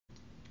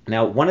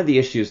Now, one of the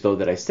issues, though,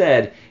 that I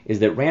said is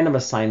that random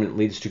assignment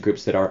leads to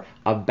groups that are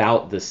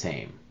about the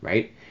same,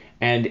 right?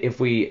 And if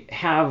we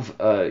have,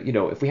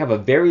 if we have a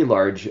very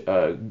large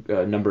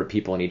number of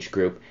people in each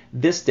group,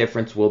 this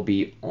difference will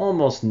be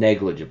almost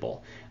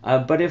negligible.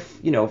 But if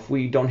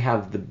we don't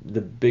have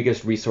the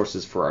biggest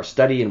resources for our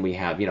study and we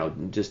have,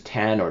 just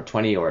 10 or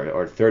 20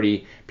 or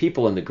 30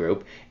 people in the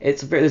group,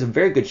 there's a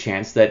very good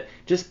chance that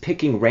just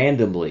picking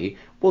randomly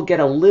will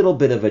get a little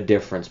bit of a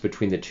difference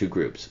between the two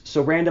groups.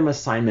 So random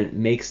assignment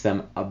makes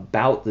them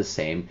about the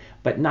same,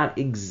 but not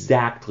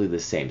exactly the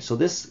same. So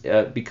this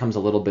becomes a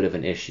little bit of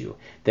an issue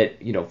that,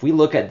 if we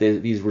look at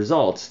these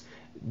results,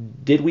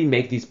 did we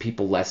make these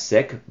people less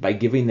sick by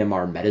giving them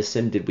our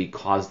medicine? Did we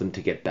cause them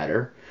to get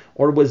better?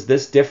 Or was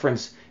this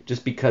difference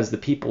just because the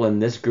people in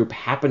this group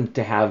happened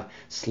to have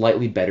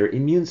slightly better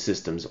immune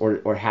systems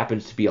or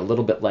happened to be a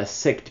little bit less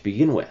sick to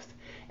begin with?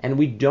 And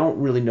we don't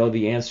really know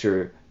the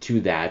answer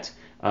to that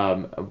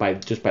by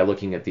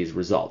looking at these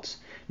results.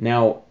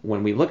 Now,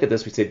 when we look at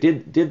this, we say,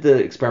 did the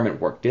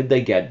experiment work? Did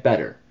they get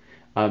better?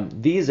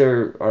 These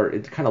are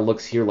it kind of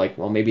looks here like,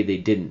 well, maybe they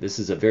didn't. This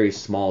is a very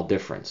small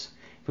difference.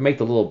 If we make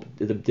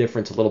the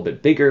difference a little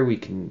bit bigger, we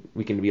can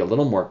be a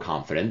little more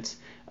confident.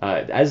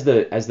 As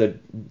the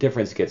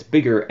difference gets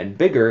bigger and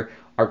bigger,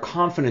 our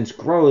confidence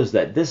grows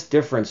that this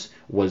difference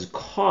was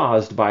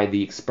caused by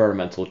the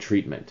experimental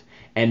treatment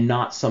and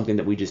not something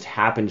that we just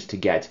happened to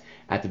get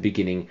at the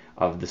beginning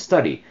of the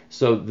study.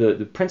 So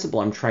the principle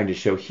I'm trying to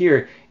show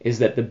here is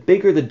that the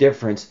bigger the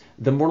difference,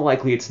 the more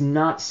likely it's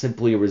not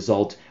simply a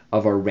result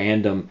of a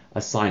random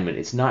assignment.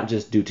 It's not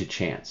just due to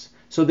chance.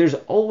 So there's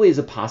always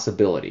a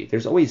possibility.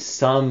 There's always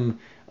some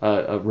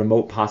a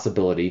remote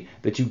possibility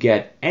that you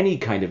get any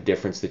kind of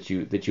difference that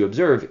you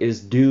observe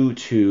is due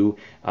to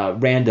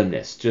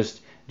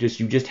randomness.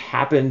 You just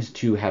happened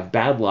to have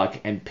bad luck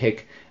and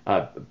pick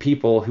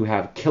people who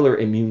have killer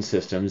immune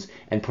systems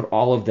and put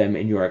all of them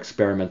in your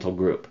experimental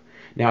group.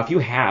 Now, if you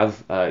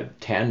have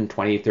 10,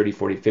 20, 30,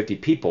 40, 50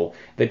 people,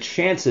 the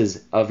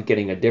chances of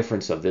getting a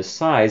difference of this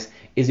size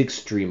is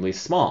extremely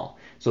small.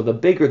 So the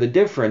bigger the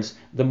difference,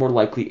 the more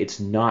likely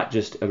it's not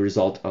just a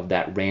result of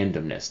that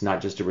randomness,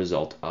 not just a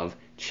result of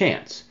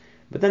chance.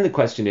 But then the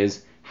question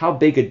is, how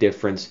big a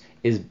difference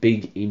is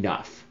big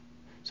enough?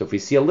 So if we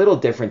see a little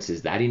difference,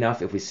 is that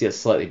enough? If we see a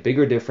slightly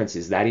bigger difference,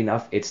 is that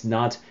enough? It's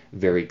not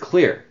very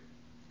clear.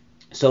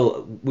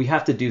 So we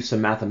have to do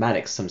some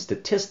mathematics, some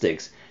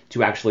statistics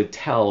to actually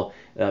tell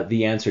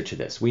the answer to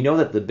this. We know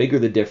that the bigger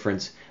the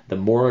difference, the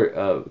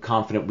more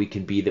confident we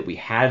can be that we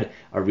had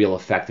a real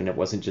effect and it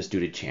wasn't just due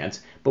to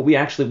chance, but we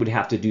actually would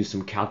have to do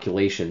some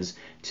calculations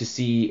to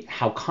see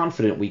how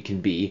confident we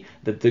can be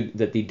that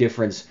the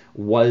difference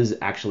was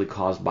actually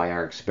caused by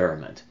our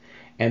experiment.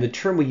 And the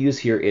term we use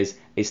here is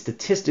a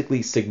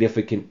statistically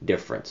significant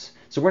difference.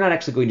 So we're not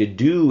actually going to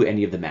do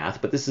any of the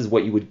math, but this is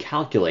what you would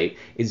calculate,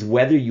 is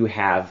whether you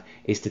have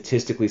a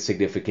statistically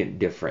significant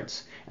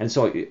difference. And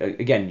so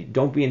again,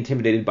 don't be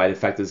intimidated by the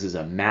fact that this is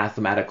a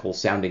mathematical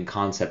sounding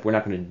concept. We're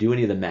not going to do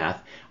any of the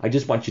math. I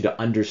just want you to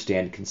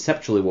understand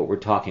conceptually what we're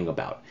talking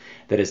about.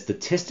 That a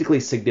statistically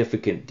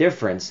significant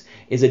difference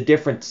is a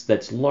difference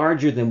that's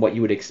larger than what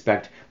you would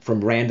expect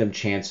from random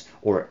chance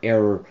or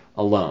error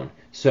alone.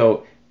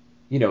 So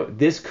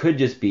this could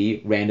just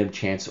be random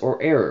chance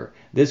or error.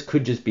 This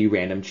could just be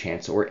random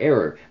chance or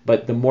error.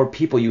 But the more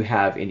people you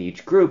have in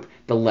each group,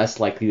 the less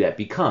likely that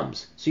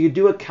becomes. So you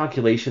do a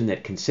calculation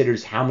that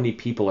considers how many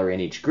people are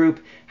in each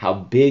group, how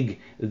big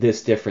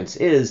this difference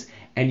is,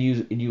 and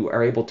you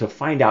are able to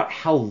find out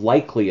how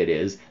likely it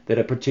is that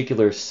a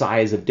particular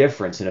size of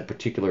difference in a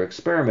particular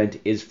experiment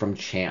is from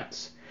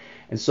chance.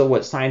 And so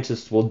what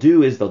scientists will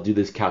do is they'll do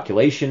this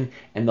calculation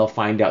and they'll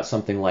find out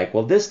something like,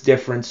 well, this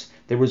difference,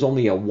 there was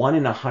only a 1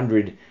 in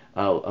 100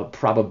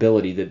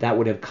 probability that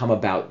would have come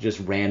about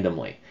just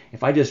randomly.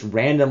 If I just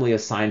randomly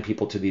assign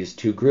people to these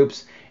two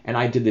groups and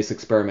I did this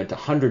experiment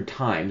 100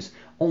 times,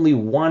 only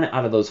 1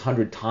 out of those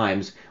 100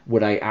 times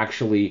would I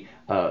actually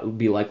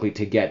be likely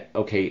to get,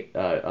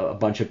 a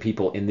bunch of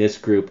people in this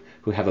group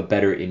who have a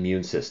better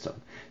immune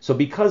system. So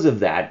because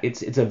of that,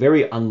 it's a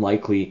very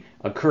unlikely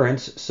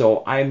occurrence.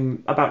 So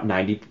I'm about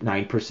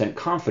 99%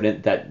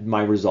 confident that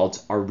my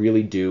results are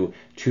really due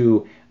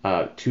to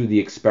the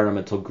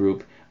experimental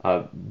group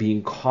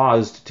being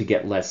caused to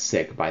get less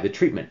sick by the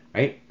treatment,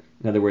 right?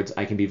 In other words,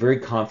 I can be very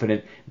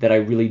confident that I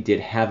really did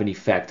have an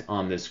effect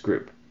on this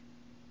group.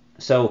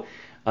 So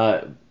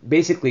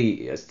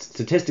basically, a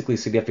statistically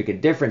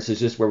significant difference is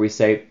just where we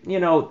say,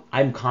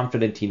 I'm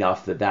confident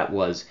enough that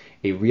was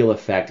a real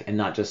effect and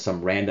not just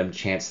some random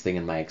chance thing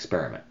in my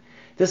experiment.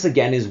 This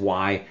again is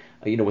why,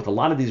 with a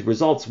lot of these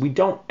results, we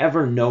don't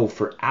ever know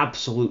for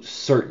absolute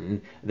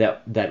certain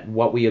that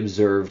what we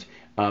observed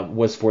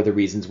was for the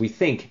reasons we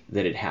think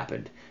that it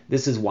happened.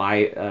 This is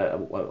why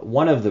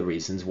one of the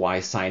reasons why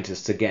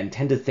scientists, again,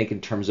 tend to think in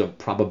terms of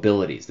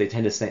probabilities. They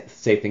tend to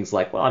say things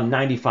like, well, I'm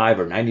 95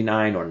 or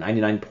 99 or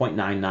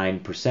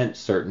 99.99%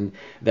 certain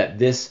that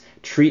this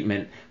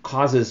treatment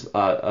causes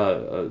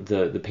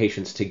the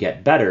patients to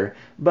get better,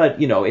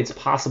 but it's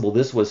possible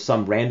this was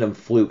some random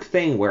fluke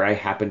thing where I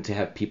happen to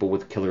have people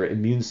with killer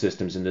immune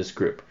systems in this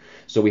group.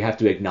 So we have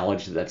to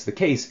acknowledge that that's the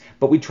case,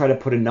 but we try to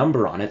put a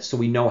number on it so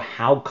we know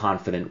how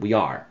confident we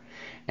are.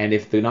 And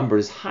if the number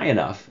is high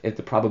enough, if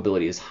the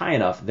probability is high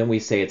enough, then we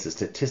say it's a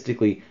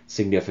statistically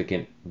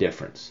significant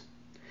difference.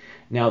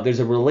 Now, there's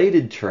a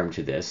related term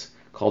to this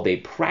called a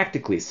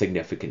practically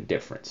significant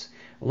difference.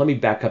 Well, let me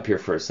back up here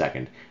for a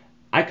second.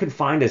 I could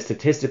find a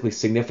statistically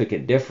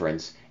significant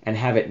difference and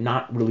have it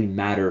not really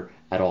matter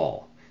at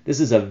all. This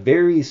is a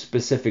very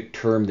specific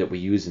term that we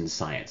use in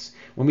science.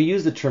 When we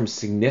use the term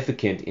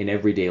significant in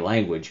everyday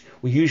language,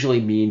 we usually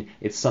mean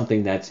it's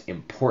something that's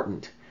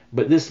important.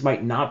 But this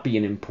might not be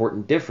an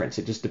important difference.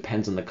 It just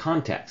depends on the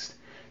context.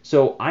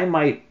 So I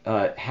might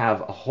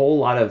have a whole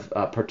lot of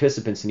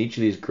participants in each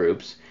of these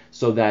groups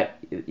so that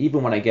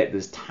even when I get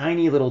this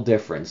tiny little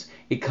difference,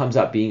 it comes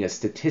out being a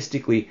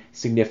statistically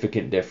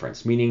significant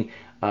difference, meaning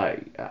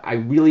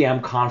I really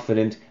am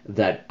confident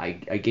that I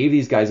gave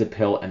these guys a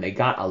pill and they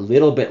got a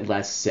little bit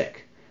less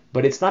sick.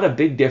 But it's not a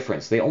big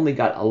difference. They only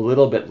got a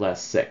little bit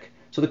less sick.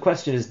 So the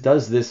question is,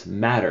 does this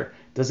matter?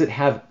 Does it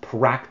have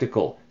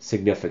practical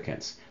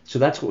significance? So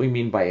that's what we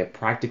mean by a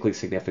practically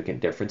significant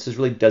difference, is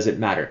really, does it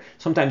matter?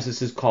 Sometimes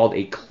this is called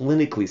a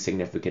clinically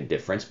significant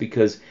difference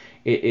because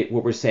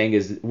what we're saying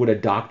is, would a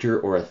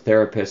doctor or a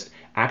therapist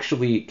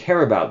actually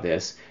care about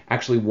this,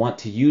 actually want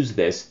to use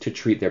this to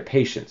treat their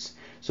patients?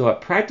 So a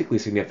practically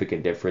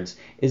significant difference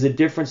is a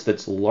difference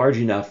that's large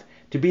enough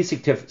to be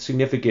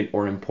significant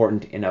or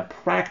important in a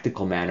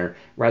practical manner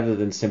rather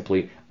than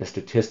simply a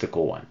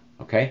statistical one,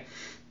 okay?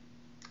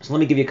 So let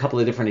me give you a couple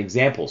of different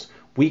examples.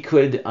 We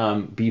could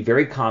be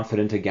very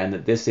confident, again,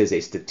 that this is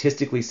a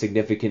statistically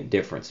significant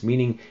difference,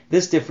 meaning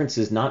this difference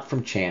is not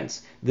from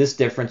chance. This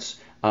difference,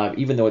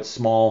 even though it's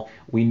small,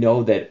 we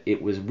know that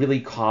it was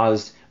really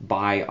caused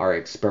by our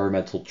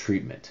experimental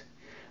treatment.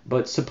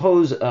 But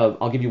suppose,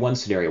 I'll give you one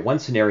scenario. One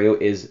scenario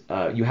is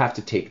you have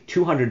to take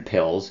 200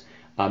 pills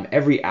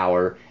every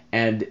hour,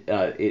 and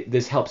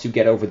this helps you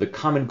get over the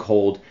common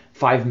cold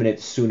 5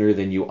 minutes sooner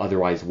than you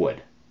otherwise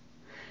would.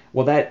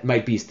 Well, that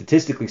might be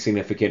statistically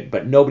significant,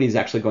 but nobody's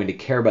actually going to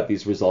care about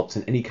these results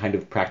in any kind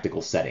of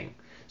practical setting.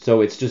 So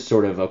it's just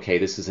sort of, okay,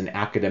 this is an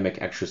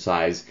academic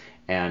exercise,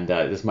 and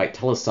this might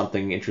tell us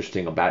something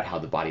interesting about how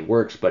the body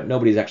works, but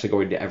nobody's actually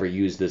going to ever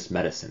use this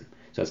medicine.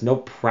 So it's no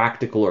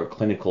practical or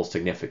clinical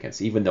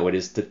significance, even though it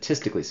is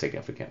statistically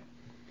significant.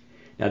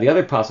 Now, the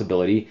other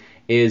possibility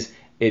is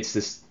it's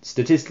a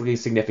statistically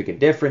significant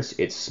difference,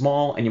 it's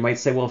small, and you might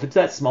say, well, if it's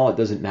that small, it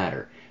doesn't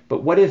matter.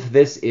 But what if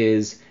this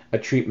is a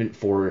treatment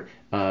for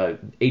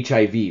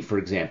HIV, for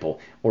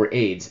example, or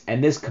AIDS,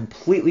 and this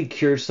completely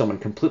cures someone,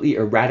 completely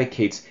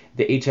eradicates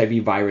the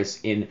HIV virus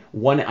in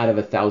 1 out of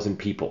 1,000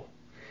 people?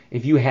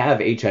 If you have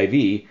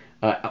HIV,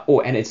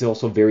 and it's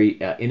also very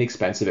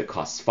inexpensive, it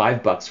costs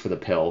 $5 for the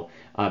pill,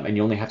 and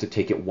you only have to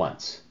take it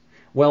once.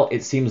 Well,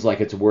 it seems like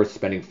it's worth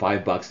spending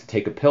 $5 to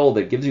take a pill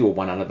that gives you a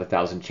 1 out of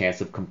 1,000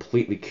 chance of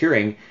completely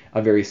curing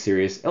a very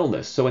serious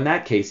illness. So in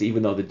that case,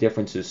 even though the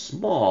difference is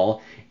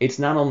small, it's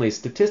not only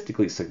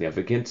statistically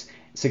significant,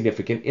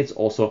 it's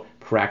also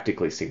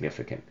practically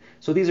significant.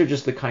 So these are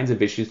just the kinds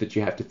of issues that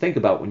you have to think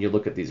about when you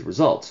look at these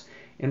results.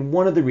 And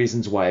one of the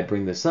reasons why I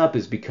bring this up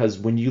is because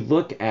when you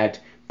look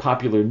at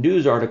popular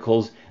news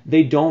articles,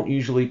 they don't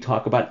usually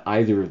talk about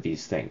either of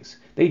these things.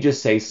 They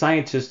just say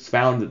scientists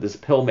found that this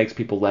pill makes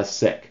people less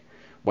sick.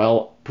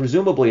 Well,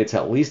 presumably it's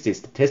at least a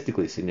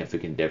statistically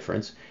significant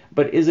difference,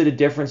 but is it a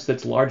difference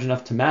that's large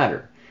enough to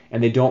matter?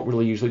 And they don't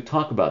really usually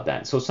talk about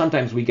that. So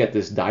sometimes we get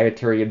this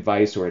dietary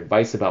advice or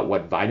advice about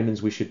what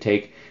vitamins we should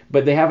take,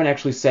 but they haven't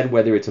actually said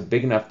whether it's a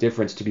big enough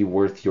difference to be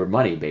worth your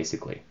money,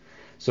 basically.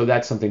 So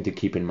that's something to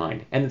keep in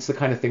mind. And it's the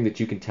kind of thing that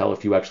you can tell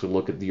if you actually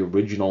look at the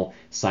original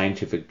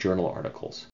scientific journal articles.